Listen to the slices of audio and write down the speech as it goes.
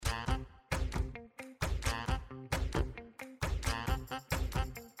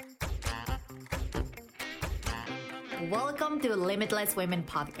Welcome to Limitless Women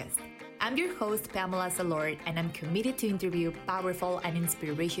Podcast. I'm your host, Pamela Salord, and I'm committed to interview powerful and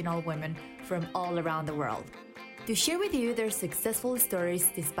inspirational women from all around the world to share with you their successful stories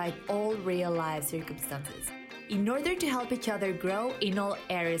despite all real life circumstances, in order to help each other grow in all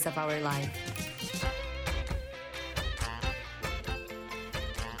areas of our life.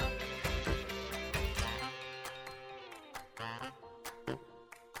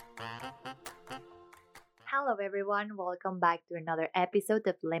 Hello, everyone. Welcome back to another episode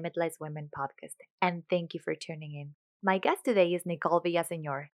of Limitless Women Podcast, and thank you for tuning in. My guest today is Nicole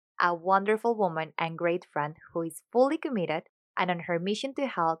Villaseñor, a wonderful woman and great friend who is fully committed and on her mission to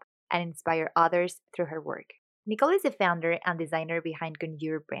help and inspire others through her work. Nicole is the founder and designer behind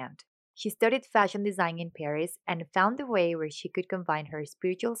Conjure brand. She studied fashion design in Paris and found a way where she could combine her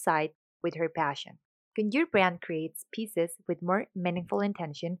spiritual side with her passion. Conjure brand creates pieces with more meaningful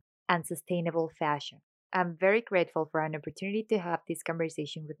intention and sustainable fashion. I'm very grateful for an opportunity to have this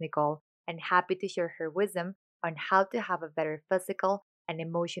conversation with Nicole and happy to share her wisdom on how to have a better physical and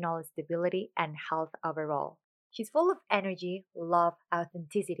emotional stability and health overall. She's full of energy, love,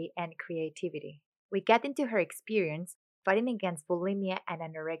 authenticity, and creativity. We get into her experience fighting against bulimia and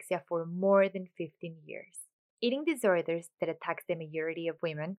anorexia for more than 15 years, eating disorders that attacks the majority of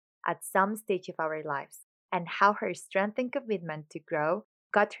women at some stage of our lives, and how her strength and commitment to grow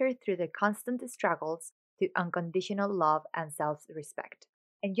got her through the constant struggles to unconditional love and self respect.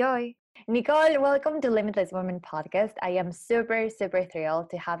 Enjoy! Nicole, welcome to Limitless Women Podcast. I am super thrilled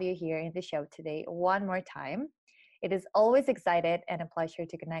to have you here in the show today one more time. It is always excited and a pleasure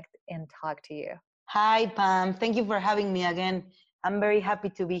to connect and talk to you. Hi, Pam. Thank you for having me again. I'm very happy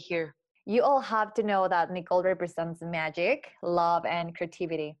to be here. You all have to know that Nicole represents magic, love, and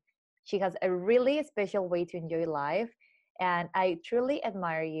creativity. She has a really special way to enjoy life, and I truly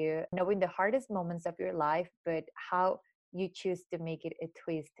admire you, knowing the hardest moments of your life, but how you choose to make it a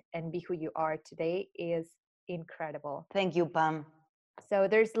twist and be who you are today is incredible. Thank you, Pam. So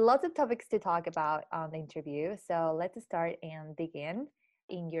there's lots of topics to talk about on the interview. So let's start and dig in.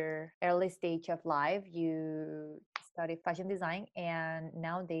 In your early stage of life, you study fashion design, and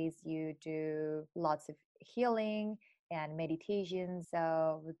nowadays you do lots of healing and meditation.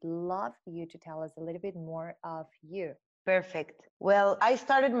 So would love you to tell us a little bit more of you. Perfect. Well, I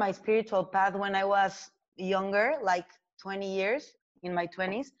started my spiritual path when I was younger, like 20 years, in my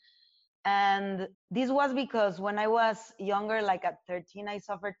 20s. And this was because when I was younger, like at 13, I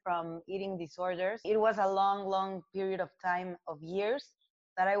suffered from eating disorders. It was a long period of time, of years,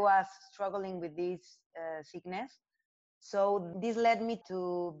 that I was struggling with this sickness. So this led me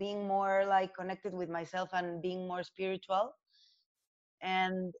to being more like connected with myself and being more spiritual.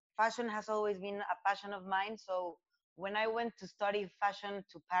 And fashion has always been a passion of mine. So when I went to study fashion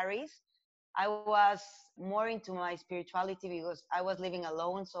to Paris, I was more into my spirituality because I was living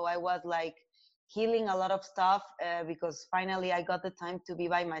alone. So I was like healing a lot of stuff because finally I got the time to be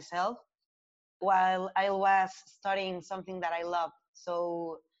by myself while I was studying something that I loved.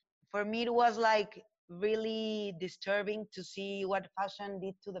 So for me, it was like really disturbing to see what fashion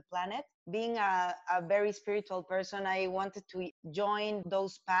did to the planet. Being a very spiritual person, I wanted to join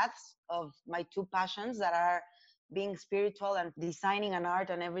those paths of my two passions that are being spiritual and designing and art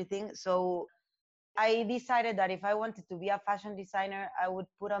and everything. So I decided that if I wanted to be a fashion designer, I would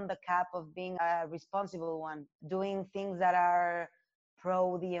put on the cap of being a responsible one, doing things that are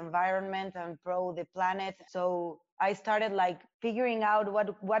pro the environment and pro the planet. So I started like figuring out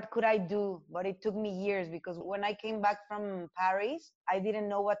what could I do, but it took me years because when I came back from Paris, I didn't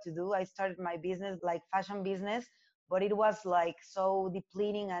know what to do. I started my business, like fashion business, but it was like so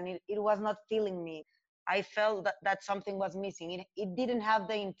depleting and it was not filling me. I felt that something was missing. It didn't have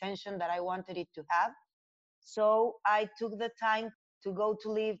the intention that I wanted it to have. So I took the time to go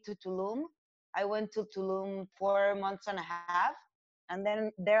to live to Tulum. I went to Tulum 4 months and a half. And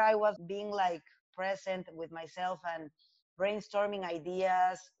then there I was being like present with myself and brainstorming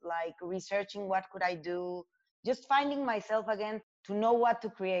ideas, like researching what could I do, just finding myself again to know what to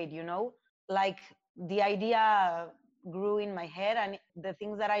create, you know? Like the idea grew in my head and the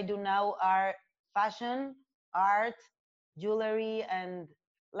things that I do now are fashion, art, jewelry, and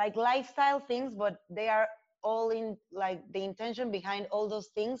like lifestyle things, but they are all in like the intention behind all those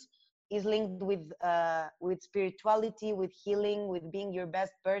things is linked with spirituality, with healing, with being your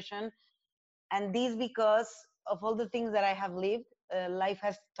best version. And this because of all the things that I have lived. Life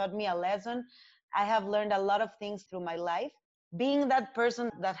has taught me a lesson. I have learned a lot of things through my life. Being that person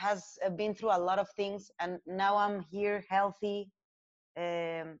that has been through a lot of things, and now I'm here healthy,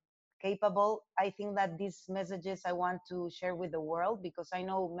 um, capable. I think that these messages I want to share with the world because I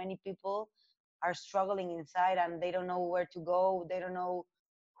know many people are struggling inside and they don't know where to go, they don't know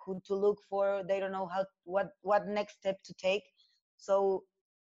who to look for, they don't know how what next step to take. So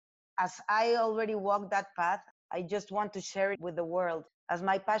as I already walked that path, I just want to share it with the world. As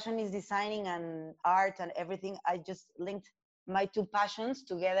my passion is designing and art and everything, I just linked my two passions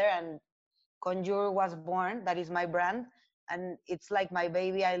together, and Conjure was born. That is my brand, and it's like my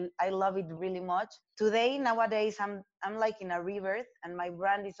baby. I love it really much. Today, nowadays, I'm like in a rebirth, and my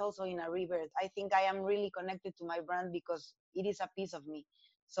brand is also in a rebirth. I think I am really connected to my brand because it is a piece of me.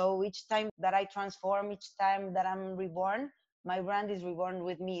 So each time that I transform, each time that I'm reborn, my brand is reborn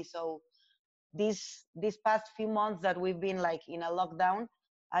with me. So these past few months that we've been like in a lockdown,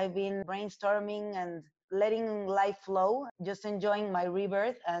 I've been brainstorming and letting life flow, just enjoying my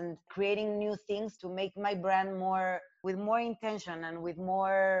rebirth and creating new things to make my brand more with more intention and with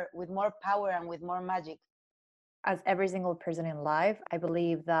more power and with more magic. As every single person in life, I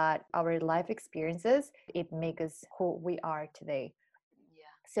believe that our life experiences, it make us who we are today. Yeah,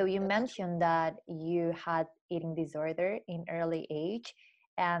 So you that's mentioned that you had eating disorder in early age,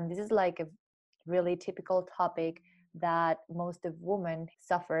 and this is like a really typical topic that most of women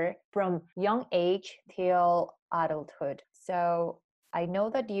suffer from young age till adulthood. So I know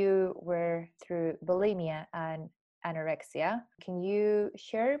that you were through bulimia and anorexia. Can you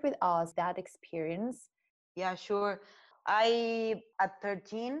share with us that experience? yeah, sure. I at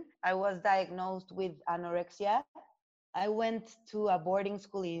 13, I was diagnosed with anorexia. I went to a boarding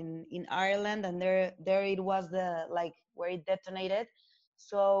school in Ireland, and there it was the like where it detonated.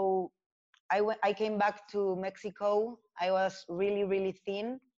 So I came back to Mexico. I was really, really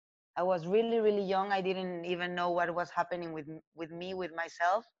thin. I was really, really young. I didn't even know what was happening with me, with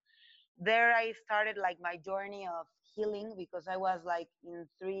myself. There I started like my journey of healing because I was like in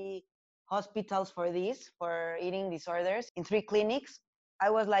three hospitals for this, for eating disorders, in three clinics. I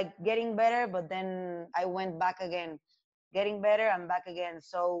was like getting better, but then I went back again, getting better and back again.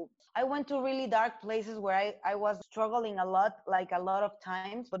 So I went to really dark places where I was struggling a lot, like a lot of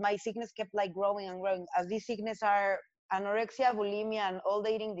times, but my sickness kept like growing and growing. As these sickness are anorexia, bulimia, and all the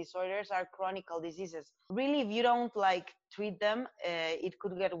eating disorders are chronic diseases. Really, if you don't like treat them, it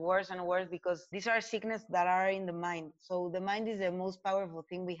could get worse and worse because these are sickness that are in the mind. So the mind is the most powerful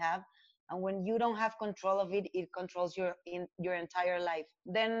thing we have, and when you don't have control of it, it controls your entire life.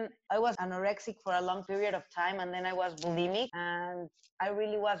 Then I was anorexic for a long period of time, and then I was bulimic, and I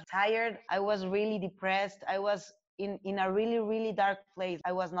really was tired. I was really depressed. I was in a really, really dark place.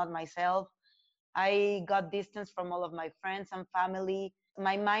 I was not myself. I got distance from all of my friends and family.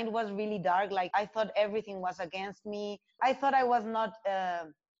 My mind was really dark. Like I thought everything was against me. I thought I was not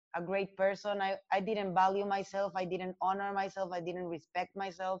a great person. I didn't value myself. I didn't honor myself. I didn't respect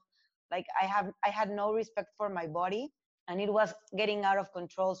myself. Like I had no respect for my body, and it was getting out of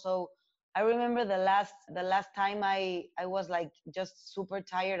control. So I remember the last time I was like just super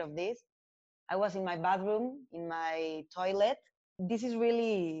tired of this. I was in my bathroom, in my toilet. This is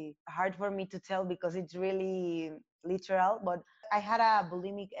really hard for me to tell because it's really literal, but I had a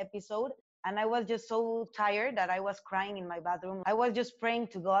bulimic episode, and I was just so tired that I was crying in my bathroom. I was just praying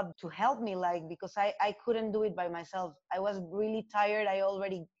to God to help me, like, because I couldn't do it by myself. I was really tired. I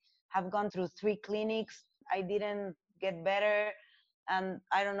already have gone through three clinics. I didn't get better. And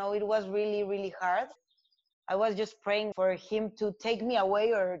I don't know, it was really, really hard. I was just praying for him to take me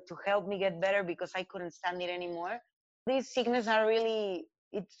away or to help me get better because I couldn't stand it anymore. These sickness are really,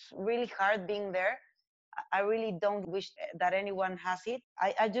 it's really hard being there. I really don't wish that anyone has it.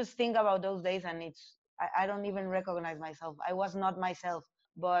 I just think about those days, and I don't even recognize myself. I was not myself.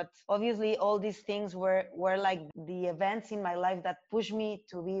 But obviously all these things were like the events in my life that pushed me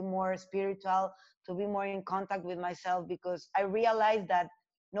to be more spiritual, to be more in contact with myself, because I realized that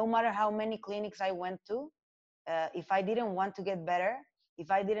no matter how many clinics I went to, if I didn't want to get better,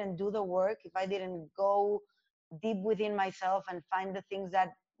 if I didn't do the work, if I didn't go deep within myself and find the things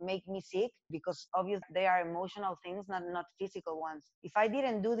that make me sick, because obviously they are emotional things, not physical ones. If I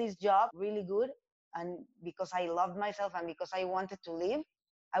didn't do this job really good, and because I loved myself and because I wanted to live,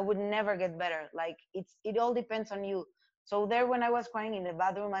 I would never get better. Like it all depends on you. So there, when I was crying in the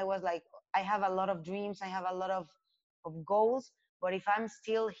bathroom, I was like, I have a lot of dreams, I have a lot of goals, but if I'm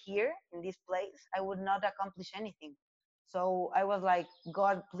still here in this place, I would not accomplish anything. So I was like,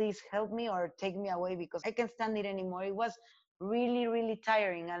 God, please help me or take me away because I can't stand it anymore. It was really, really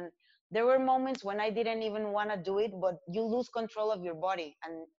tiring. And there were moments when I didn't even want to do it, but you lose control of your body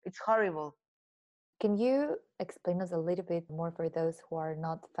and it's horrible. Can you explain us a little bit more for those who are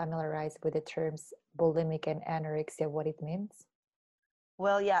not familiarized with the terms bulimic and anorexia, what it means?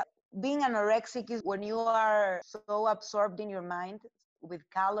 Well, yeah, being anorexic is when you are so absorbed in your mind. with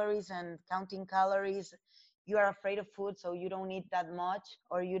calories and counting calories. You are afraid of food, so you don't eat that much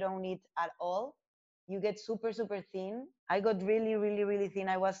or you don't eat at all. You get super, super thin. I got really, really, really thin.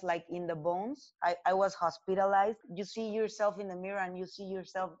 I was like in the bones. I was hospitalized. You see yourself in the mirror and you see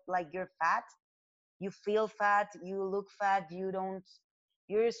yourself like you're fat. You feel fat, you look fat, you don't,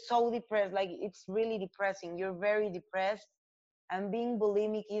 you're so depressed. Like it's really depressing. You're very depressed. And being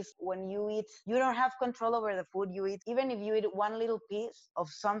bulimic is when you eat, you don't have control over the food you eat. Even if you eat one little piece of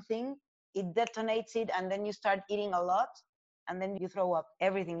something, it detonates it, and then you start eating a lot, and then you throw up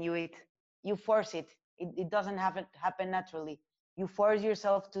everything you eat. You force it. It doesn't happen naturally. You force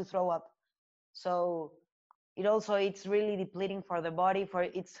yourself to throw up. So it also, it's really depleting for the body, for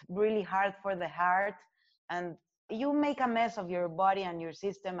it's really hard for the heart, and you make a mess of your body and your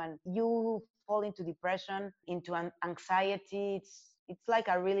system, and you fall into depression, into an anxiety. It's like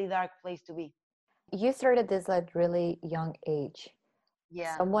a really dark place to be. You started this at really young age.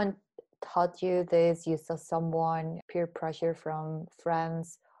 Yeah. Someone taught you this, you saw someone, peer pressure from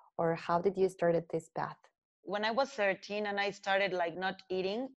friends, or how did you started this path? When I was 13 and I started like not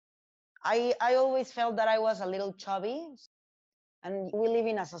eating, I always felt that I was a little chubby, and we live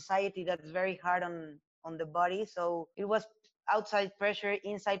in a society that's very hard on the body. So it was outside pressure,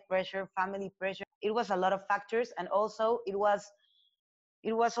 inside pressure, family pressure. It was a lot of factors, and also it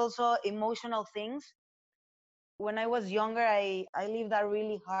was also emotional things. When I was younger, I lived a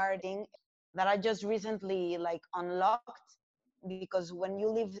really hard thing that I just recently like unlocked, because when you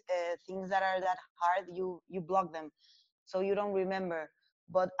live things that are that hard, you block them, so you don't remember.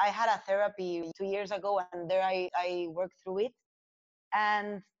 But I had a therapy 2 years ago, and there I worked through it.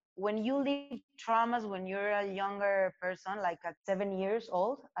 And when you live traumas when you're a younger person, like at 7 years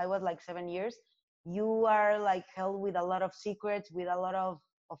old, I was like 7 years, you are like held with a lot of secrets, with a lot of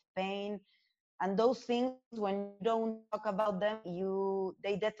pain. And those things, when you don't talk about them,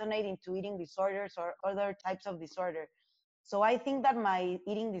 they detonate into eating disorders or other types of disorder. So I think that my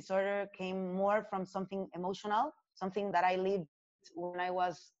eating disorder came more from something emotional, something that I lived when I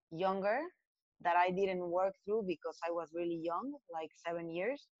was younger, that I didn't work through because I was really young, like 7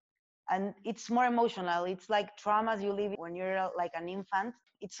 years. And it's more emotional. It's like traumas you live when you're like an infant.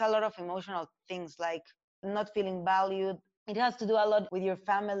 It's a lot of emotional things, like not feeling valued. It has to do a lot with your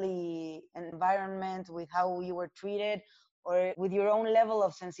family environment, with how you were treated, or with your own level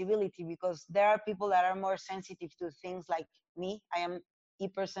of sensibility, because there are people that are more sensitive to things. Like me, I am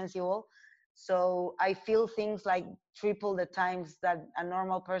hypersensible. So I feel things like triple the times that a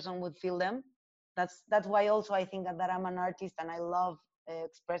normal person would feel them. That's why also I think that I'm an artist, and I love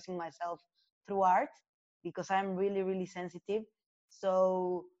expressing myself through art, because I'm really, really sensitive.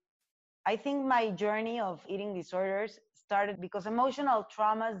 So I think my journey of eating disorders started because emotional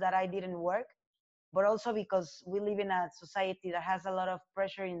traumas that I didn't work, but also because we live in a society that has a lot of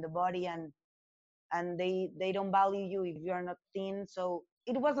pressure in the body, and they don't value you if you're not thin. So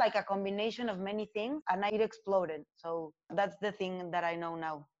it was like a combination of many things, and it exploded. So that's the thing that I know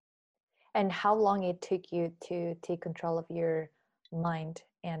now. And how long it took you to take control of your mind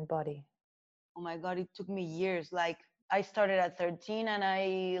and body? Oh my God, it took me years. Like I started at 13, and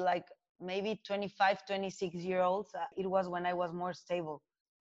I like maybe 25, 26 year olds. It was when I was more stable.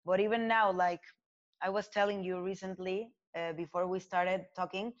 But even now, like I was telling you recently, before we started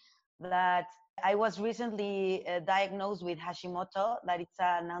talking, that I was recently diagnosed with Hashimoto, that it's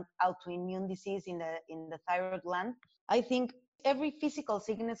an autoimmune disease in the thyroid gland. I think every physical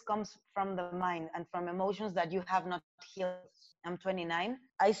sickness comes from the mind and from emotions that you have not healed. I'm 29.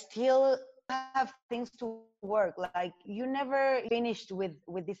 I still have things to work. Like you never finished with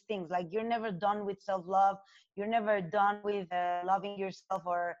these things. Like you're never done with self-love. You're never done with loving yourself,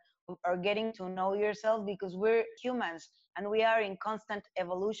 or getting to know yourself, because we're humans and we are in constant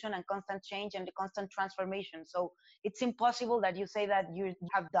evolution and constant change and constant transformation. So it's impossible that you say that you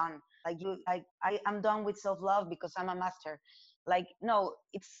have done, like I am done with self-love because I'm a master. Like no,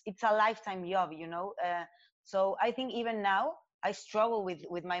 it's a lifetime job, you know. So I think even now I struggle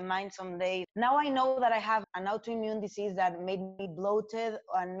with my mind some days. Now I know that I have an autoimmune disease that made me bloated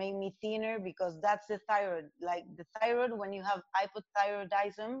and made me thinner, because that's the thyroid. Like the thyroid, when you have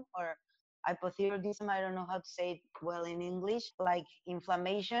hypothyroidism or hypothyroidism, I don't know how to say it well in English, like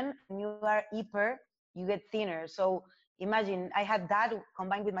inflammation. When you are hyper, you get thinner. So imagine I had that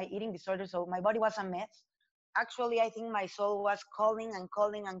combined with my eating disorder, so my body was a mess. Actually, I think my soul was calling and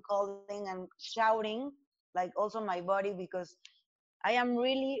calling and calling and shouting, like also my body, because I am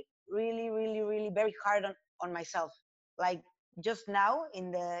really, really, really, really very hard on myself. Like just now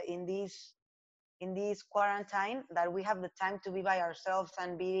in this quarantine, that we have the time to be by ourselves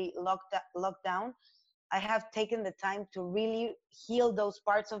and be locked down. I have taken the time to really heal those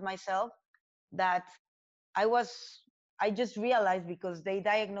parts of myself that I was I just realized because they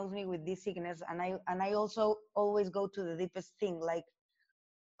diagnosed me with this sickness, and I also always go to the deepest thing, like,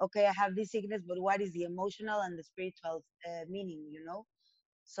 okay, I have this sickness, but what is the emotional and the spiritual meaning, you know?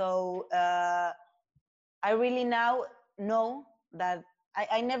 So I really now know that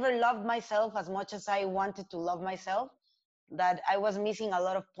I never loved myself as much as I wanted to love myself, that I was missing a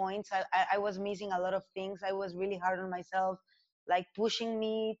lot of points. I was missing a lot of things. I was really hard on myself, like pushing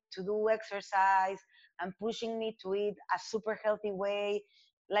me to do exercise and pushing me to eat a super healthy way.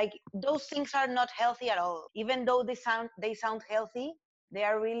 Like those things are not healthy at all. Even though they sound healthy, they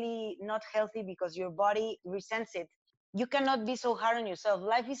are really not healthy because your body resents it. You cannot be so hard on yourself.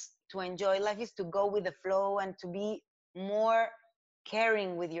 Life is to enjoy, life is to go with the flow and to be more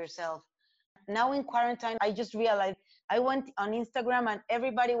caring with yourself. Now in quarantine, I just realized I went on Instagram and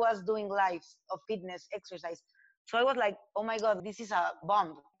everybody was doing lives of fitness, exercise. So I was like, oh my God, this is a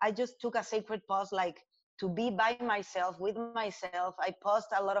bomb. I just took a sacred pause, like to be by myself, with myself. I post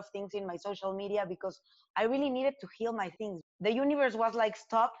a lot of things in my social media because I really needed to heal my things. The universe was like,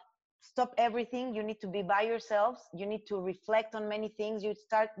 stop everything. You need to be by yourselves. You need to reflect on many things. You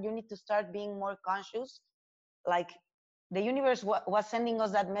need to start being more conscious, like the universe was sending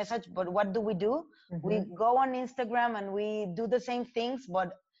us that message, but what do? We Hmm. go on Instagram and we do the same things,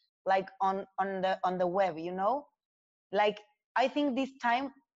 but like on the web, you know. Like I think this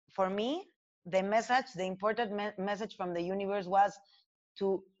time for me, the important message from the universe was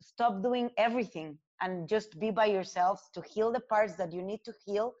to stop doing everything and just be by yourselves, to heal the parts that you need to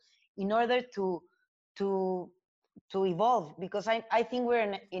heal in order to to evolve, because I think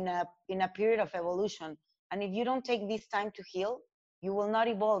we're in a period of evolution, and if you don't take this time to heal, you will not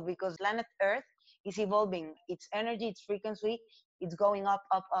evolve, because planet earth is evolving, its energy, its frequency, it's going up,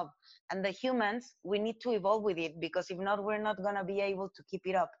 up, up, and the humans, we need to evolve with it, because if not, we're not going to be able to keep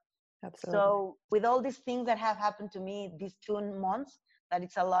it up. Absolutely. So with all these things that have happened to me these 2 months, that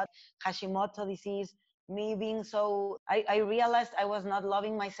it's a lot, Hashimoto disease, me being so, I realized I was not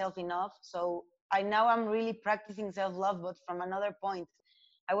loving myself enough. So I'm really practicing self-love, but from another point.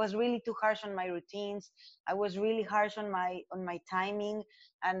 I was really too harsh on my routines. I was really harsh on my timing,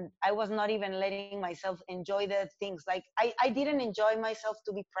 and I was not even letting myself enjoy the things. Like I didn't enjoy myself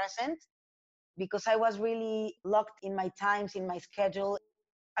to be present because I was really locked in my times, in my schedule.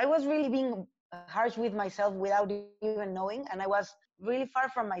 I was really being harsh with myself without even knowing, and I was really far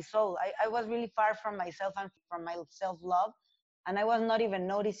from my soul. I was really far from myself and from my self love, and I was not even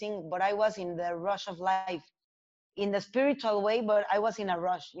noticing, but I was in the rush of life, in the spiritual way, but I was in a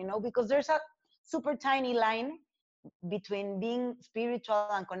rush, because there's a super tiny line between being spiritual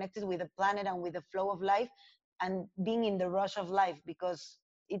and connected with the planet and with the flow of life, and being in the rush of life, because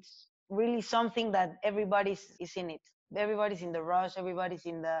it's really something that everybody's is in it. Everybody's in the rush, everybody's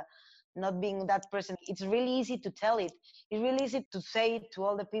in the not being that person. It's really easy to tell it. It's really easy to say it to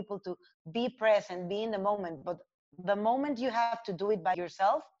all the people, to be present, be in the moment. But the moment you have to do it by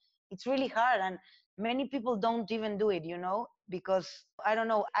yourself, it's really hard. And many people don't even do it, because I don't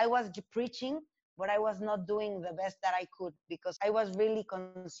know, I was preaching, but I was not doing the best that I could, because I was really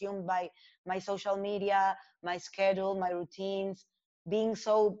consumed by my social media, my schedule, my routines, being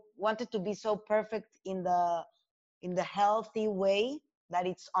so wanted to be so perfect in the healthy way, that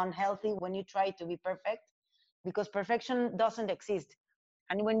it's unhealthy when you try to be perfect, because perfection doesn't exist.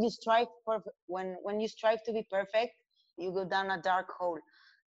 And when you strive to be perfect, you go down a dark hole.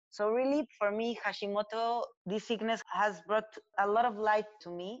 So really, for me, Hashimoto, this sickness has brought a lot of light to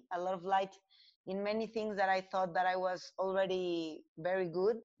me, a lot of light in many things that I thought that I was already very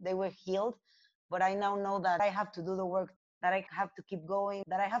good. They were healed, but I now know that I have to do the work, that I have to keep going,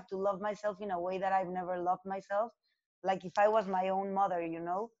 that I have to love myself in a way that I've never loved myself. Like if I was my own mother,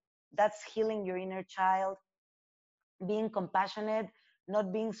 that's healing your inner child, being compassionate,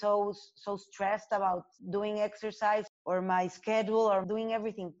 not being so stressed about doing exercise or my schedule or doing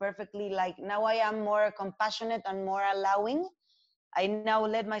everything perfectly. Like now I am more compassionate and more allowing. I now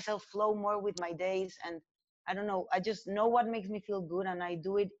let myself flow more with my days, and I don't know, I just know what makes me feel good and I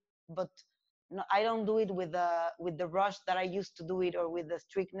do it. But no, I don't do it with the rush that I used to do it, or with the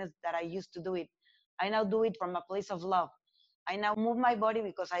strictness that I used to do it. I now do it from a place of love. I now move my body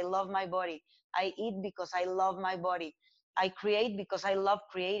because I love my body. I eat because I love my body. I create because I love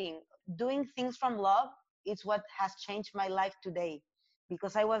creating. Doing things from love is what has changed my life today,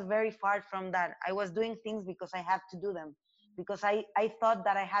 because I was very far from that. I was doing things because I had to do them, because I thought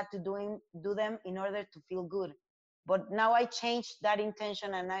that I had to do them in order to feel good. But now I changed that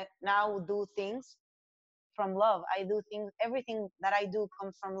intention, and I now do things from love. I do things, everything that I do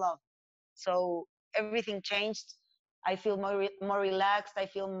comes from love. So everything changed. I feel more relaxed. I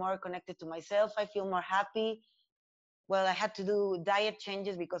feel more connected to myself. I feel more happy. Well, I had to do diet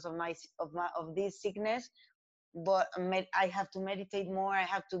changes because of of this sickness, but I have to meditate more. I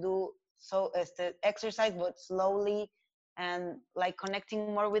have to do exercise, but slowly, and like connecting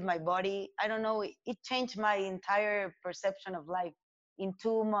more with my body. I don't know. It changed my entire perception of life in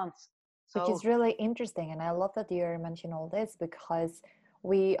 2 months. Which So is really interesting. And I love that you're mentioning all this because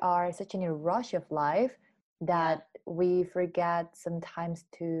we are such in a rush of life yeah, that we forget sometimes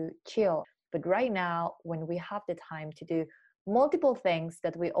to chill. But right now, when we have the time to do multiple things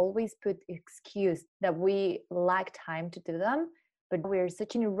that we always put excuse that we lack time to do them, but we're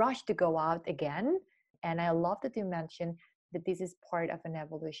such in a rush to go out again. And I love that you mentioned that this is part of an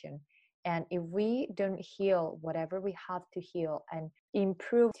evolution. And if we don't heal whatever we have to heal and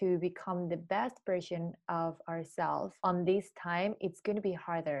improve to become the best version of ourselves on this time, it's going to be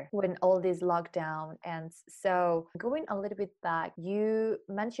harder when all this lockdown ends. So, going a little bit back, you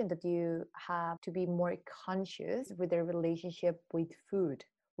mentioned that you have to be more conscious with their relationship with food,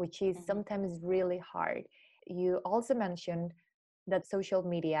 which is hmm sometimes really hard. You also mentioned that social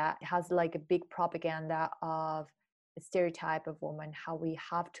media has like a big propaganda of a stereotype of woman, how we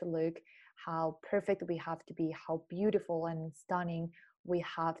have to look, how perfect we have to be, how beautiful and stunning we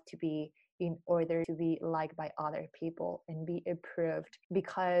have to be in order to be liked by other people and be approved,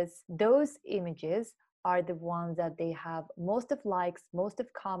 because those images are the ones that they have most of likes, most of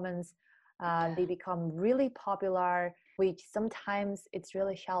comments. yeah, They become really popular, which sometimes it's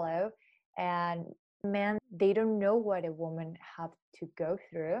really shallow. And men, they don't know what a woman have to go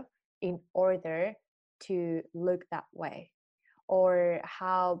through in order to look that way, or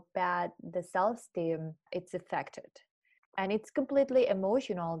how bad the self-esteem it's affected. And it's completely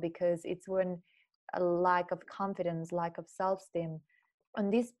emotional because it's when a lack of confidence, lack of self-esteem, on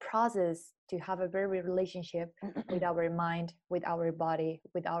this process to have a very relationship with our mind, with our body,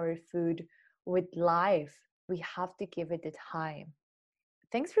 with our food, with life, we have to give it the time.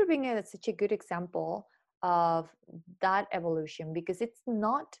 Thanks for being such a good example of that evolution, because it's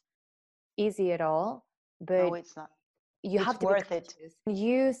not easy at all, no, but it's not. you have It's to be worth it. conscious.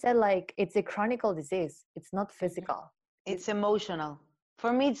 You said like it's a chronic disease, it's not Mhm. physical. It's emotional.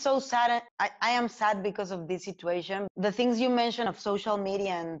 For me, it's so sad. I am sad because of this situation. The things you mentioned of social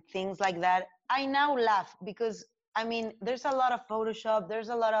media and things like that, I now laugh because, I mean, there's a lot of Photoshop, there's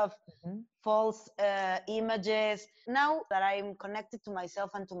a lot of Mhm. false images. Now that I'm connected to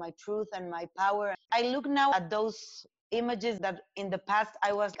myself and to my truth and my power, I look now at those images that in the past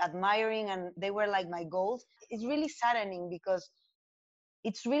I was admiring and they were like my goals. It's really saddening because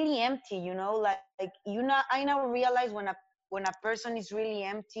it's really empty, you know, like you know, I now realize when a person is really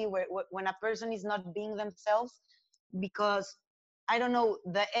empty, when a person is not being themselves, because I don't know,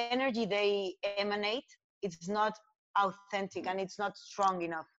 the energy they emanate, it's not authentic and it's not strong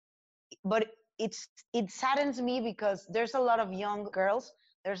enough. But it saddens me because there's a lot of young girls,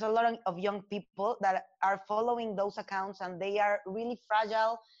 there's a lot of young people that are following those accounts and they are really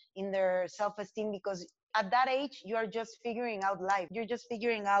fragile in their self-esteem because at that age you are just figuring out life, you're just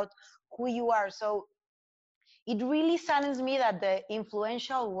figuring out who you are. So it really saddens me that the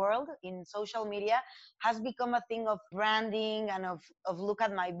influential world in social media has become a thing of branding and of look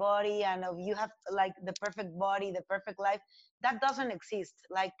at my body and of you have like the perfect body, the perfect life. That doesn't exist.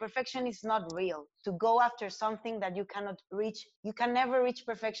 Like perfection is not real. To go after something that you cannot reach, you can never reach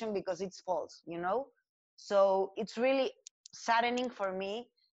perfection because it's false, you know? So it's really saddening for me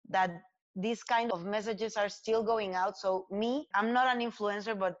that these kind of messages are still going out. So me, I'm not an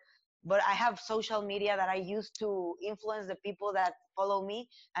influencer, but I have social media that I use to influence the people that follow me.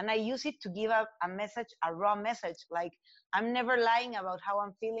 And I use it to give a message, a raw message. Like I'm never lying about how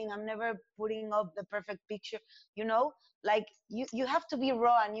I'm feeling. I'm never putting up the perfect picture, you know, like you have to be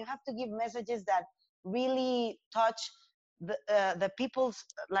raw and you have to give messages that really touch the people's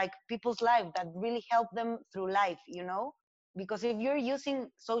life, that really help them through life, you know, because if you're using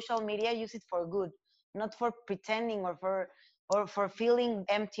social media, use it for good, not for pretending or for feeling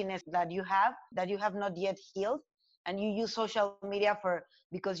emptiness that you have not yet healed, and you use social media for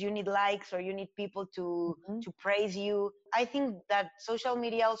because you need likes or you need people Mhm. to praise you. I think that social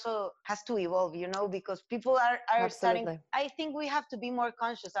media also has to evolve, you know, because people are starting. Absolutely. I think we have to be more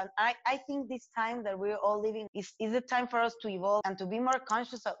conscious, and I think this time that we're all living is the time for us to evolve and to be more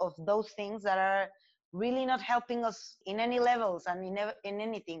conscious of those things that are really not helping us in any levels and in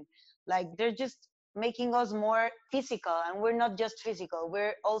anything. Like they're just making us more physical, and we're not just physical,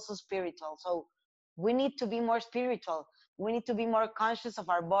 we're also spiritual. So we need to be more spiritual. We need to be more conscious of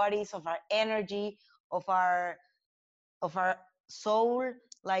our bodies, of our energy, of our of our soul.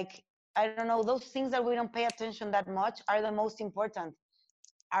 Like I don't know, those things that we don't pay attention that much are the most important.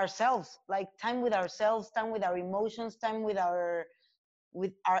 Ourselves, like time with ourselves, time with our emotions, time with our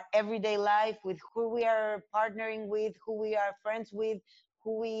everyday life, with who we are partnering with, who we are friends with,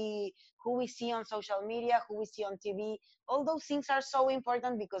 who we who we see on social media, who we see on TV. All those things are so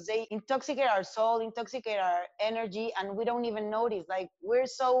important because they intoxicate our soul, intoxicate our energy, and we don't even notice. Like we're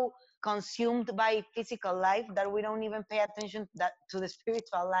so consumed by physical life that we don't even pay attention that to the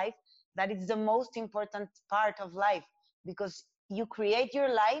spiritual life, that it's the most important part of life, because you create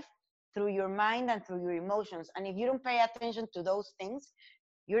your life through your mind and through your emotions. And if you don't pay attention to those things,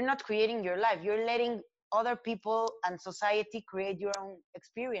 you're not creating your life. You're letting other people and society create your own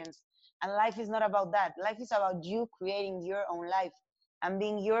experience. And life is not about that. Life is about you creating your own life and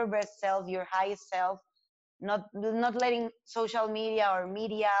being your best self, your highest self, not letting social media or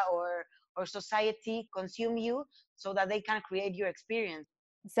media or society consume you so that they can create your experience.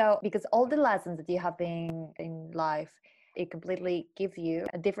 So, because all the lessons that you have been in life, it completely gives you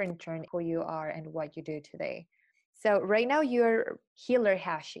a different turn who you are and what you do today. So, right now you're healer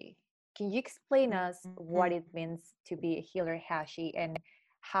Hashi. Can you explain us Mhm. what it means to be a healer Hashi and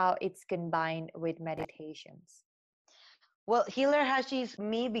how it's combined with meditations? Well, healer Hashi is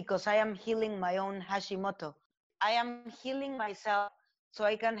me because I am healing my own Hashimoto. I am healing myself so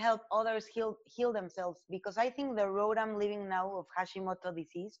I can help others heal themselves, because I think the road I'm living now of Hashimoto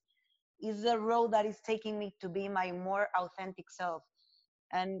disease is the road that is taking me to be my more authentic self,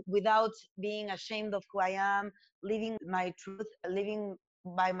 and without being ashamed of who I am, living my truth, living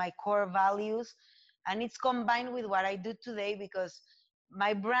by my core values. And it's combined with what I do today, because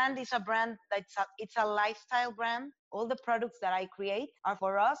my brand is a brand it's a lifestyle brand. All the products that I create are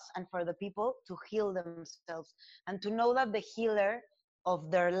for us and for the people to heal themselves, and to know that the healer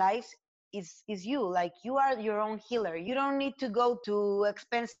of their lives is you. Like, you are your own healer. You don't need to go to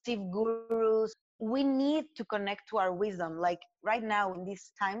expensive gurus. We need to connect to our wisdom. Like right now in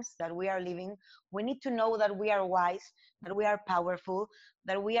these times that we are living, we need to know that we are wise, that we are powerful,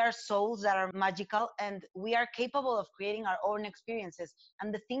 that we are souls that are magical, and we are capable of creating our own experiences.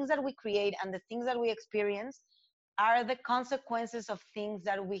 And the things that we create and the things that we experience are the consequences of things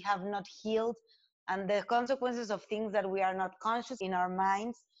that we have not healed, and the consequences of things that we are not conscious in our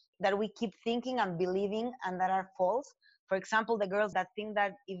minds, that we keep thinking and believing and that are false. For example, the girls that think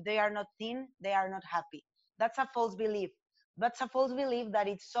that if they are not thin, they are not happy. That's a false belief. That's a false belief that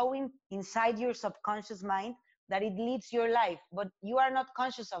it's so inside your subconscious mind that it leads your life, but you are not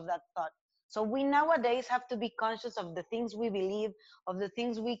conscious of that thought. So we nowadays have to be conscious of the things we believe, of the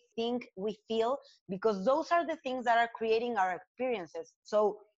things we think, we feel, because those are the things that are creating our experiences.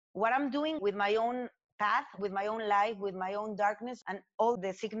 So what I'm doing with my own path, with my own life, with my own darkness, and all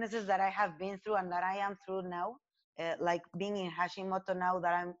the sicknesses that I have been through and that I am through now, like being in Hashimoto now,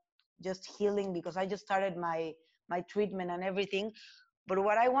 that I'm just healing because I just started my treatment and everything. But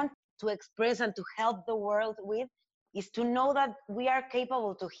what I want to express and to help the world with is to know that we are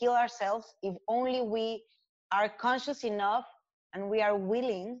capable to heal ourselves if only we are conscious enough and we are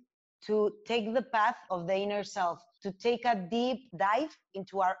willing to take the path of the inner self, to take a deep dive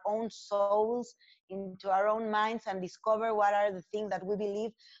into our own souls, into our own minds, and discover what are the things that we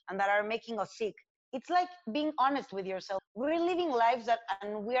believe and that are making us sick. It's like being honest with yourself. We're living lives that,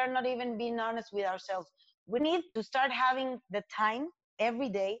 and we are not even being honest with ourselves. We need to start having the time every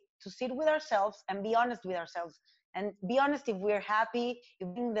day to sit with ourselves and be honest with ourselves, and be honest if we're happy, if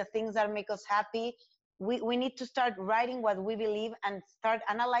we're doing the things that make us happy. We need to start writing what we believe and start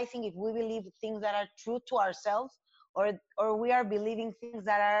analyzing if we believe things that are true to ourselves, or we are believing things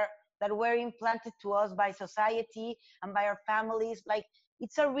that were implanted to us by society and by our families. Like,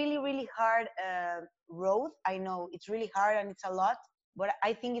 it's a really, really hard road. I know it's really hard and it's a lot, but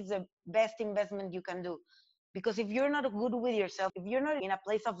I think it's the best investment you can do. Because if you're not good with yourself, if you're not in a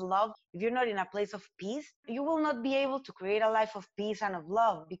place of love, if you're not in a place of peace, you will not be able to create a life of peace and of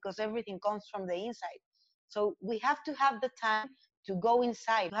love, because everything comes from the inside. So we have to have the time to go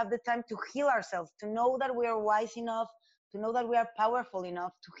inside, to have the time to heal ourselves, to know that we are wise enough, to know that we are powerful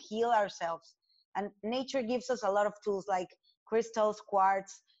enough to heal ourselves. And nature gives us a lot of tools, like crystals,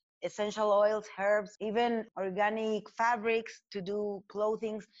 quartz, essential oils, herbs, even organic fabrics to do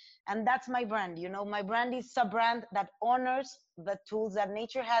clothing. And that's my brand. My brand is a brand that honors the tools that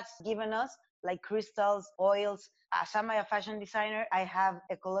nature has given us, like crystals, oils. As I'm a fashion designer, I have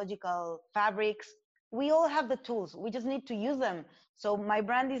ecological fabrics. We all have the tools, we just need to use them. So my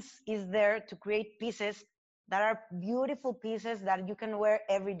brand is there to create pieces that are beautiful pieces that you can wear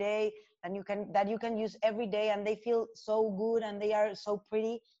every day, and you can use every day, and they feel so good and they are so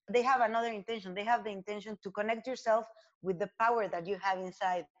pretty. They have another intention. They have the intention to connect yourself with the power that you have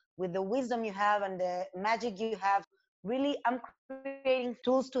inside, with the wisdom you have and the magic you have. Really, I'm creating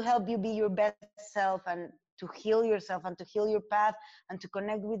tools to help you be your best self and to heal yourself and to heal your path and to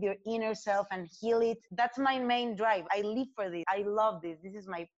connect with your inner self and heal it. That's my main drive. I live for this. I love this. This is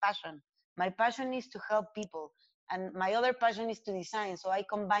my passion. My passion is to help people. And my other passion is to design. So I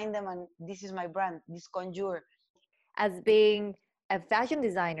combine them, and this is my brand, this Conjure. As being a fashion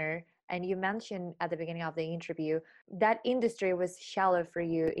designer, and you mentioned at the beginning of the interview that industry was shallow for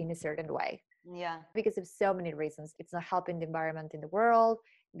you in a certain way Yeah. because of so many reasons. It's not helping the environment in the world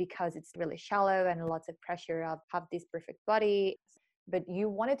because it's really shallow and lots of pressure of have this perfect body. But you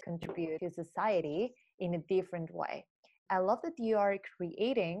wanted to contribute to society in a different way. I love that you are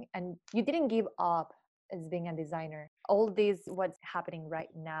creating and you didn't give up as being a designer. All this, what's happening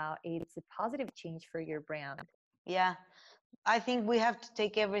right now, it's a positive change for your brand. Yeah. I think we have to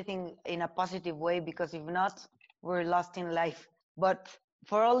take everything in a positive way, because if not, we're lost in life. But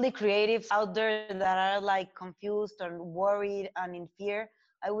for all the creatives out there that are like confused or worried and in fear,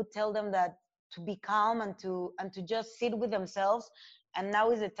 I would tell them that to be calm and to just sit with themselves. And now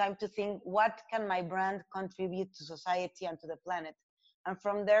is the time to think, what can my brand contribute to society and to the planet? And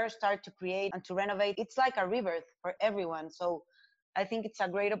from there, start to create and to renovate. It's like a rebirth for everyone. So I think it's a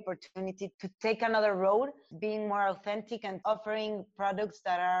great opportunity to take another road, being more authentic and offering products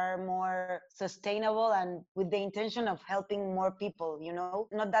that are more sustainable and with the intention of helping more people,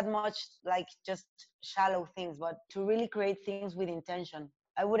 not that much like just shallow things, but to really create things with intention.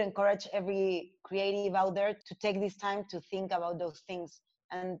 I would encourage every creative out there to take this time to think about those things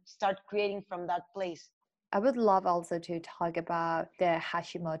and start creating from that place. I would love also to talk about the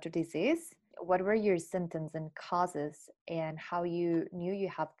Hashimoto disease. What were your symptoms and causes, and how you knew you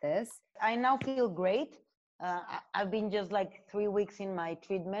have this? I now feel great. I've been just like 3 weeks in my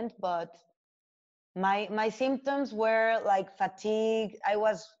treatment, but my symptoms were like fatigue. I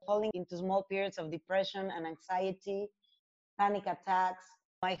was falling into small periods of depression and anxiety, panic attacks.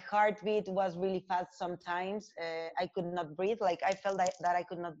 My heartbeat was really fast sometimes. I could not breathe. Like I felt that I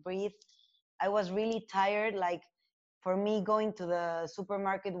could not breathe. I was really tired. Like for me, going to the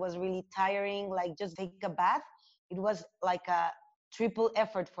supermarket was really tiring. Like just take a bath, it was like a triple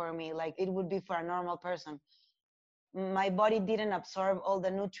effort for me. Like it would be for a normal person. My body didn't absorb all the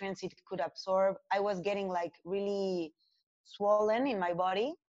nutrients it could absorb. I was getting like really swollen in my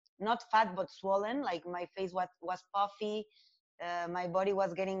body, not fat but swollen. Like my face was puffy. My body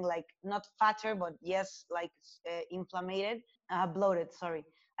was getting like not fatter, but yes, like inflamed, bloated. Sorry,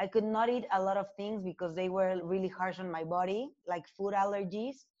 I could not eat a lot of things because they were really harsh on my body, like food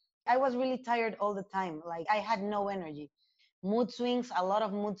allergies. I was really tired all the time. Like I had no energy. Mood swings, a lot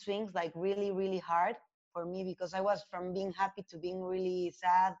of mood swings, like really, really hard for me, because I was from being happy to being really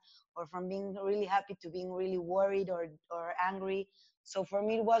sad, or from being really happy to being really worried or angry. So for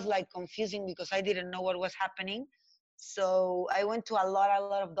me, it was like confusing because I didn't know what was happening. So I went to a lot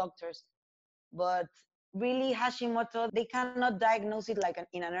of doctors, but really Hashimoto, they cannot diagnose it like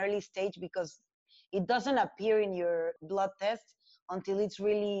in an early stage, because it doesn't appear in your blood test until it's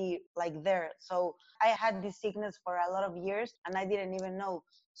really like there. So I had this sickness for a lot of years and I didn't even know.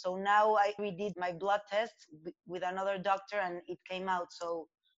 So now I redid my blood test with another doctor and it came out. So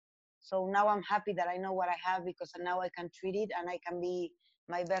now I'm happy that I know what I have, because now I can treat it and I can be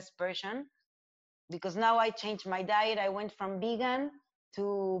my best version. Because now I changed my diet. I went from vegan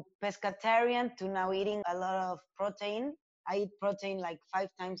to pescatarian to now eating a lot of protein. I eat protein like 5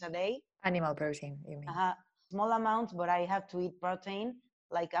 times a day. Animal protein, you mean? Small amounts, but I have to eat protein.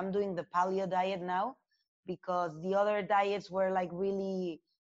 Like I'm doing the paleo diet now, because the other diets were like really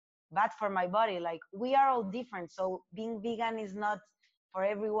bad for my body. Like we are all different. So being vegan is not for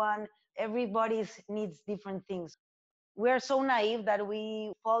everyone. Everybody needs different things. We are so naive that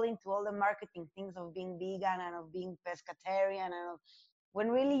we fall into all the marketing things of being vegan and of being pescatarian, when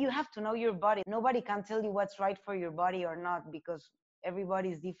really you have to know your body. Nobody can tell you what's right for your body or not, because everybody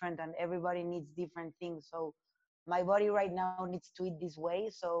is different and everybody needs different things. So my body right now needs to eat this way,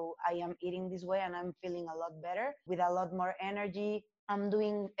 so I am eating this way and I'm feeling a lot better with a lot more energy. I'm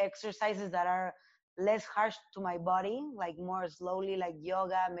doing exercises that are less harsh to my body, like more slowly, like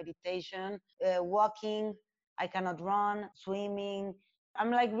yoga, meditation, walking. I cannot run, swimming.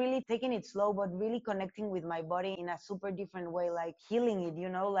 I'm like really taking it slow, but really connecting with my body in a super different way, like healing it,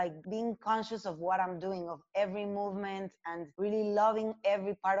 like being conscious of what I'm doing, of every movement, and really loving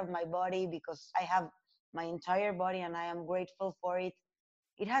every part of my body, because I have my entire body and I am grateful for it.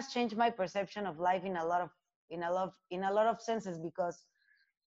 It has changed my perception of life in a lot of senses, because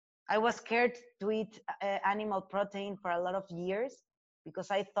I was scared to eat animal protein for a lot of years,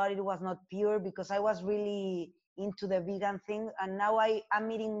 because I thought it was not pure, because I was really into the vegan thing, and now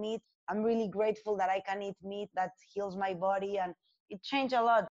I'm eating meat. I'm really grateful that I can eat meat that heals my body, and it changed a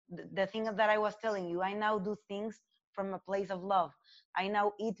lot. The thing that I was telling you, I now do things from a place of love. I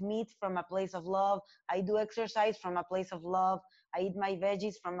now eat meat from a place of love. I do exercise from a place of love. I eat my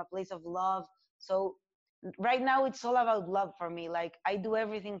veggies from a place of love. So right now it's all about love for me. Like I do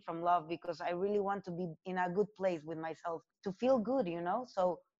everything from love because I really want to be in a good place with myself to feel good, you know?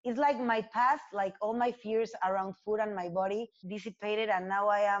 So it's like my past, like all my fears around food and my body dissipated, and now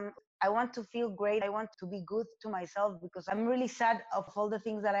I want to feel great. I want to be good to myself because I'm really sad of all the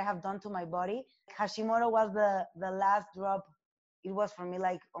things that I have done to my body. Hashimoto was the last drop. It was for me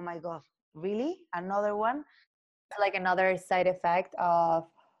like, oh my god, really? Another one? Like another side effect of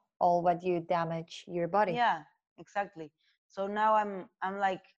all what you damage your body. Yeah, exactly. So now I'm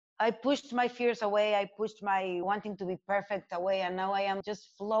like I pushed my fears away, I pushed my wanting to be perfect away, and now I am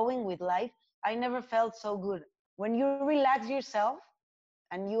just flowing with life. I never felt so good. When you relax yourself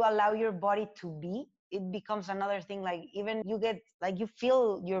and you allow your body to be, it becomes another thing. Like even you get like you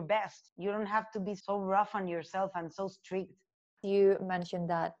feel your best. You don't have to be so rough on yourself and so strict. You mentioned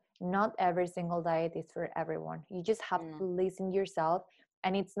that not every single diet is for everyone. You just have No. to listen yourself.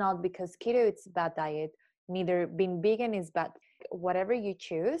 And it's not because keto it's a bad diet, neither being vegan is bad. Whatever you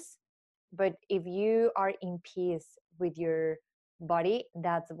choose, but if you are in peace with your body,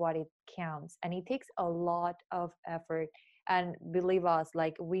 that's what it counts. And it takes a lot of effort. And believe us,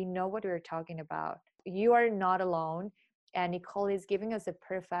 like we know what we're talking about. You are not alone. And Nicole is giving us a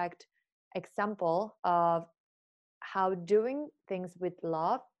perfect example of how doing things with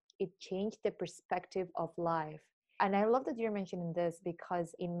love, it changed the perspective of life. And I love that you're mentioning this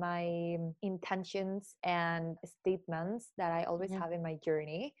because in my intentions and statements that I always Mhm. have in my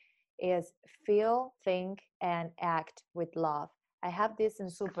journey is feel, think, and act with love. I have this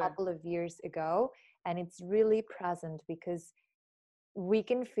since a Super. couple of years ago, and it's really present because we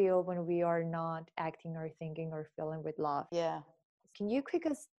can feel when we are not acting or thinking or feeling with love. Yeah. Can you quick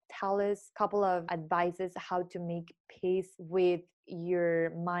us tell us a couple of advices how to make peace with your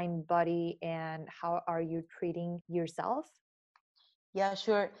mind, body, and how are you treating yourself? Yeah,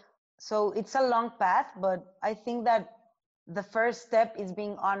 sure. So it's a long path, but I think that the first step is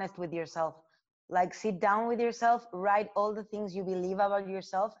being honest with yourself. Like sit down with yourself, write all the things you believe about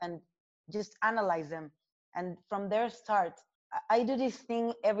yourself and just analyze them. And from there start. I do this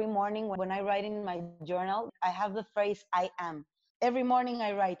thing every morning when I write in my journal. I have the phrase I am. Every morning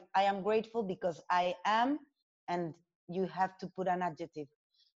I write, I am grateful because I am, and you have to put an adjective.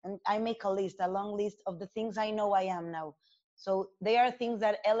 And I make a list, a long list of the things I know I am now. So they are things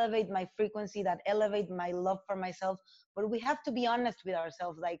that elevate my frequency, that elevate my love for myself. But we have to be honest with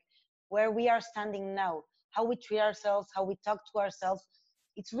ourselves, like where we are standing now, how we treat ourselves, how we talk to ourselves.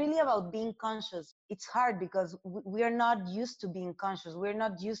 It's really about being conscious. It's hard because we are not used to being conscious. We're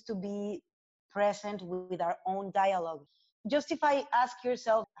not used to be present with our own dialogue. Just if I ask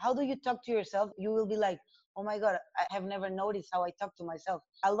yourself, how do you talk to yourself? You will be like, oh my God, I have never noticed how I talk to myself.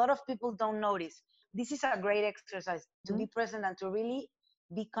 A lot of people don't notice. This is a great exercise to be Mhm. present and to really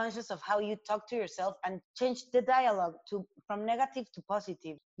be conscious of how you talk to yourself and change the dialogue to from negative to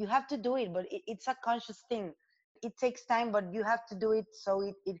positive. You have to do it, but it's a conscious thing. It takes time, but you have to do it so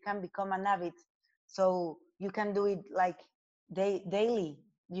it can become an habit. So you can do it like daily.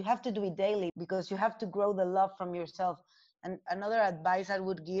 You have to do it daily because you have to grow the love from yourself. And another advice I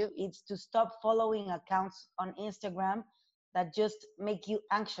would give is to stop following accounts on Instagram that just make you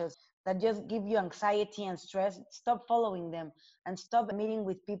anxious, that just give you anxiety and stress. Stop following them and stop meeting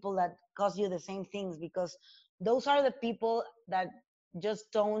with people that cause you the same things, because those are the people that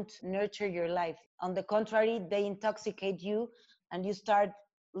just don't nurture your life. On the contrary, they intoxicate you and you start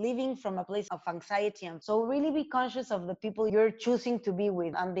living from a place of anxiety. And so really be conscious of the people you're choosing to be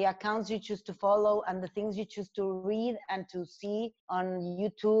with and the accounts you choose to follow and the things you choose to read and to see on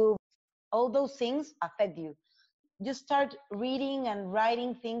YouTube. All those things affect you. Just start reading and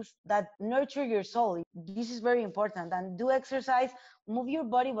writing things that nurture your soul. This is very important. And do exercise, move your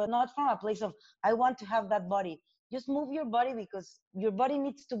body, but not from a place of, I want to have that body. Just move your body because your body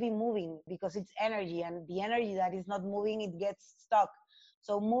needs to be moving because it's energy, and the energy that is not moving, it gets stuck.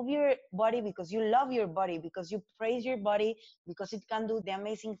 So move your body because you love your body, because you praise your body, because it can do the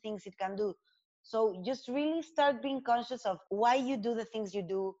amazing things it can do. So just really start being conscious of why you do the things you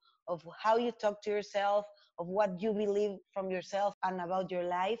do, of how you talk to yourself, of what you believe from yourself and about your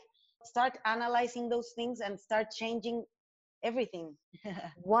life. Start analyzing those things and start changing everything.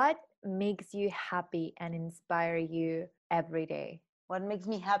 What makes you happy and inspire you every day? What makes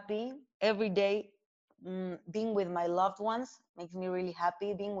me happy every day? Being with my loved ones makes me really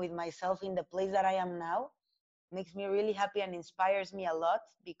happy. Being with myself in the place that I am now makes me really happy and inspires me a lot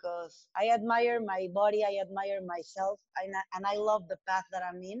because I admire my body, I admire myself, and I love the path that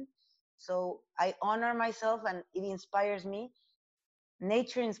I'm in. So I honor myself and it inspires me.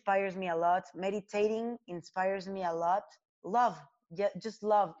 Nature inspires me a lot. Meditating inspires me a lot. Love, just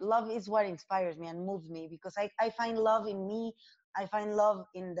love. Love is what inspires me and moves me because I find love in me. I find love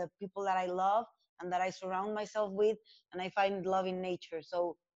in the people that I love and that I surround myself with. And I find love in nature.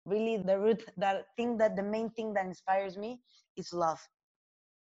 So, really, the root, that thing, that the main thing that inspires me is love.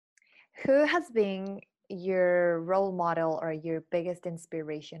 Who has been your role model or your biggest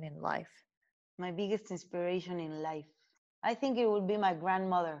inspiration in life? My biggest inspiration in life. I think it would be my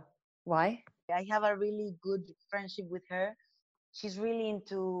grandmother. Why? I have a really good friendship with her. She's really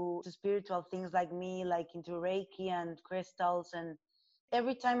into spiritual things like me, like into Reiki and crystals. And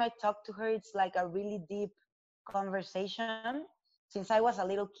every time I talk to her, it's like a really deep conversation. Since I was a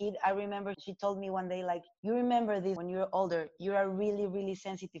little kid, I remember she told me one day, like, you remember this when you're older. You're a really, really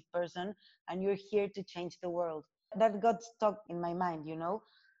sensitive person and you're here to change the world. That got stuck in my mind, you know?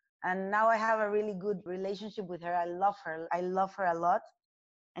 And now I have a really good relationship with her. I love her. I love her a lot,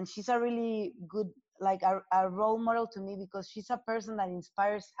 and she's a really good, like a role model to me because she's a person that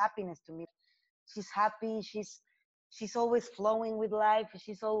inspires happiness to me. She's happy, she's always flowing with life.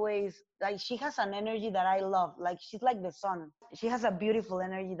 She's always like, she has an energy that I love. Like, she's like the sun. She has a beautiful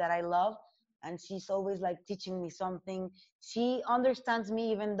energy that I love, and she's always like teaching me something. She understands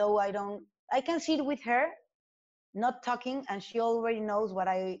me even though I can sit with her not talking, and she already knows what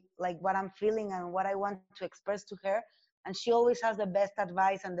I like, what I'm feeling and what I want to express to her. And she always has the best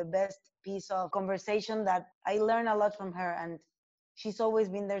advice and the best piece of conversation that I learn a lot from her. And she's always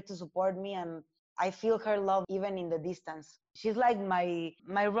been there to support me, and I feel her love even in the distance. She's like my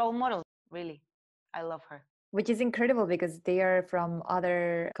role model, really. I love her. Which is incredible because they are from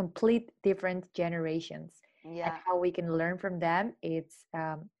other complete different generations, and Yeah, how we can learn from them, it's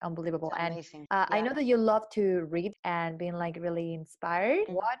unbelievable. it's And amazing. I Yeah. know that you love to read and being like really inspired.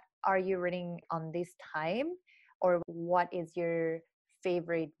 Mhm. What are you reading on this time, or what is your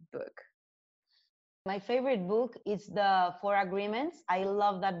favorite book? My favorite book is The Four Agreements. I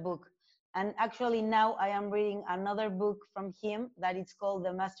love that book. And actually now I am reading another book from him that it's called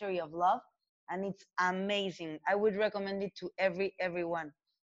The Mastery of Love, and it's amazing. I would recommend it to everyone.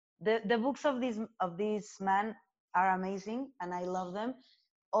 The books of this man are amazing and I love them.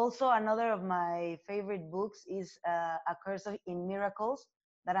 Also, another of my favorite books is A in Miracles,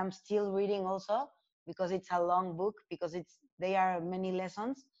 that I'm still reading also because it's a long book, because they are many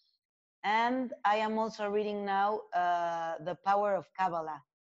lessons. And I am also reading now The Power of Kabbalah.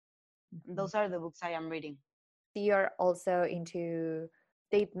 Mhm. Those are the books I am reading. You're also into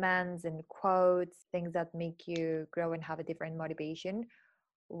statements and quotes, things that make you grow and have a different motivation.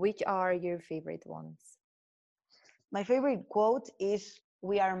 Which are your favorite ones? My favorite quote is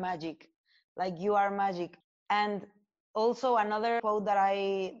 "We are magic," like you are magic. And also another quote that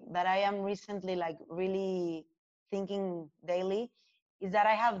I am recently like really thinking daily is that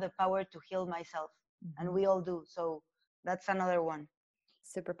I have the power to heal myself, and Mhm. we all do. So that's another one.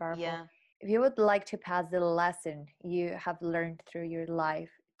 Super powerful. Yeah. If you would like to pass the lesson you have learned through your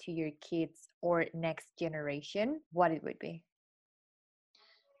life to your kids or next generation, what it would be?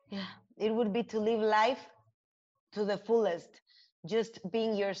 Yeah. It would be to live life to the fullest, just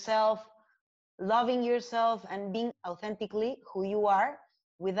being yourself, loving yourself, and being authentically who you are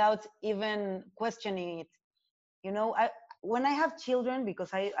without even questioning it. You know, when I have children,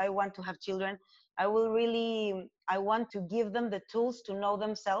 because I want to have children, I want to give them the tools to know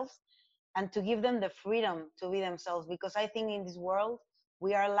themselves and to give them the freedom to be themselves, because I think in this world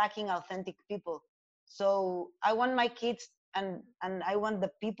we are lacking authentic people. So I want my kids, and I want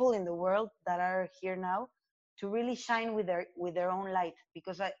the people in the world that are here now to really shine with their own light,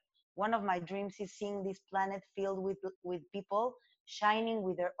 because I one of my dreams is seeing this planet filled with people shining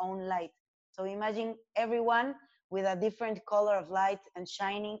with their own light. So imagine everyone with a different color of light and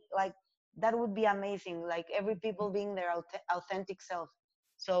shining, like that would be amazing, like every people being their authentic self.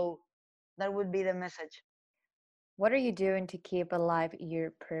 So that would be the message. What are you doing to keep alive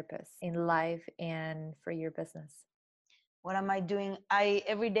your purpose in life and for your business? What am I doing? I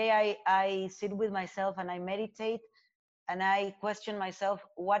every day I sit with myself and I meditate and I question myself,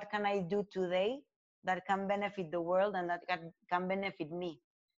 what can I do today that can benefit the world and that can benefit me?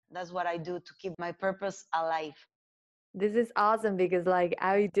 That's what I do to keep my purpose alive. This is awesome because like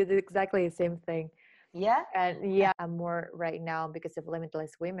I did exactly the same thing. Yeah. And yeah, I'm more right now because of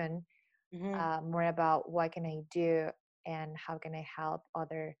Limitless Women, Hmm. more about what can I do and how can I help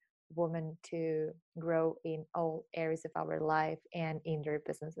other women to grow in all areas of our life and in their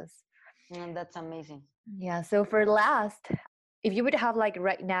businesses. And that's amazing. Yeah. So for last, if you would have like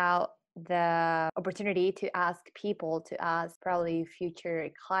right now the opportunity to ask people, to ask probably future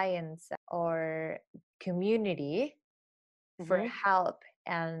clients or community for Hmm. help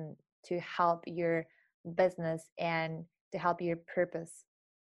and to help your business and to help your purpose,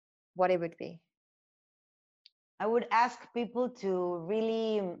 what it would be? I would ask people to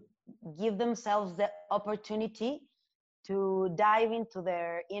really give themselves the opportunity to dive into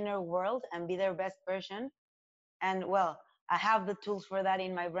their inner world and be their best version. And well, I have the tools for that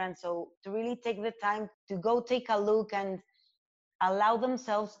in my brand. So to really take the time to go take a look and allow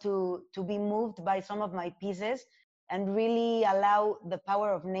themselves to be moved by some of my pieces and really allow the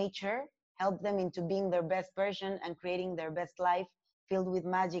power of nature help them into being their best version and creating their best life filled with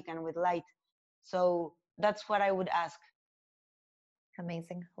magic and with light. So that's what I would ask.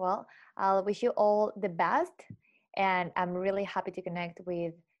 Amazing. Well, I'll wish you all the best. And I'm really happy to connect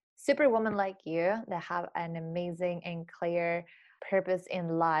with superwomen like you that have an amazing and clear purpose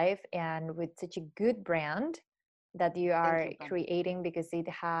in life and with such a good brand that you Thank are you, Pam. creating because it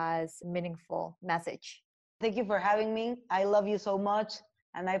has meaningful message. Thank you for having me. I love you so much.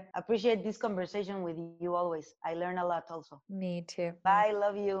 And I appreciate this conversation with you always. I learn a lot also. Me too. Bye.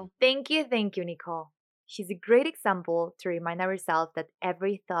 Love you. Thank you, Nicole. She's a great example to remind ourselves that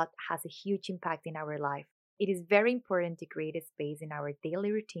every thought has a huge impact in our life. It is very important to create a space in our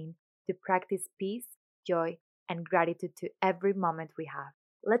daily routine to practice peace, joy, and gratitude to every moment we have.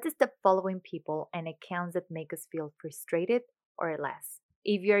 Let's stop following people and accounts that make us feel frustrated or less.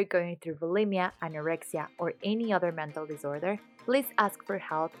 If you're going through bulimia, anorexia, or any other mental disorder, please ask for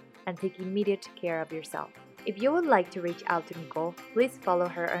help and take immediate care of yourself. If you would like to reach out to Nicole, please follow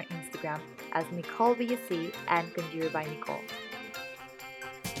her on Instagram as Nicole VSC and Conjure by Nicole.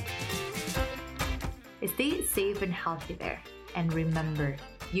 Stay safe and healthy there. And remember,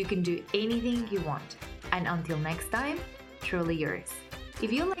 you can do anything you want. And until next time, truly yours.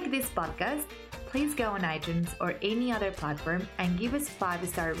 If you like this podcast, please go on iTunes or any other platform and give us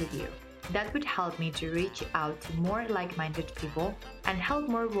 5-star review. That would help me to reach out to more like-minded people and help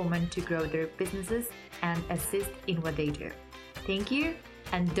more women to grow their businesses and assist in what they do. Thank you,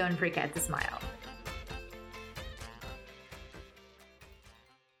 and don't forget to smile.